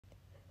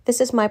This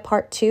is my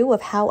part 2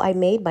 of how I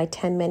made my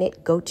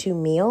 10-minute go-to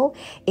meal.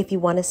 If you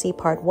want to see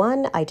part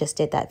 1, I just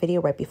did that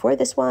video right before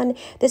this one.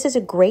 This is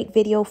a great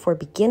video for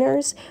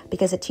beginners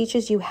because it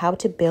teaches you how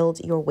to build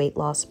your weight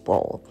loss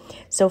bowl.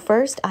 So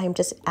first, I'm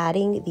just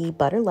adding the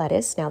butter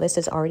lettuce. Now this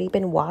has already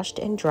been washed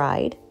and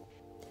dried.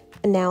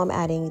 And now I'm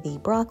adding the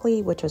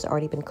broccoli, which has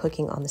already been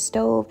cooking on the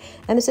stove.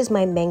 And this is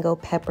my mango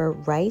pepper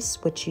rice,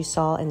 which you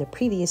saw in the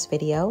previous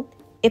video.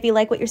 If you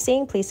like what you're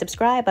seeing, please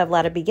subscribe. I have a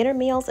lot of beginner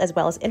meals as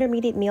well as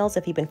intermediate meals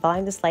if you've been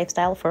following this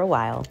lifestyle for a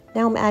while.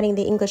 Now I'm adding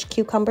the English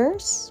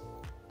cucumbers,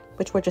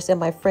 which were just in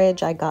my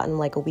fridge. I got them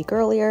like a week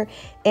earlier,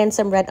 and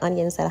some red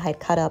onions that I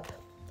had cut up,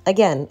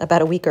 again,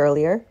 about a week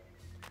earlier.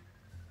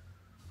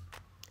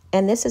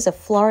 And this is a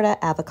Florida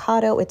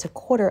avocado. It's a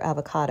quarter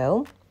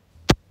avocado.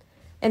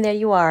 And there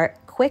you are,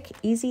 quick,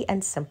 easy,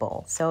 and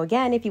simple. So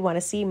again, if you want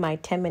to see my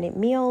 10-minute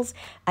meals,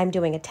 I'm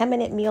doing a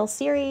 10-minute meal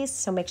series,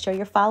 so make sure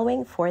you're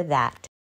following for that.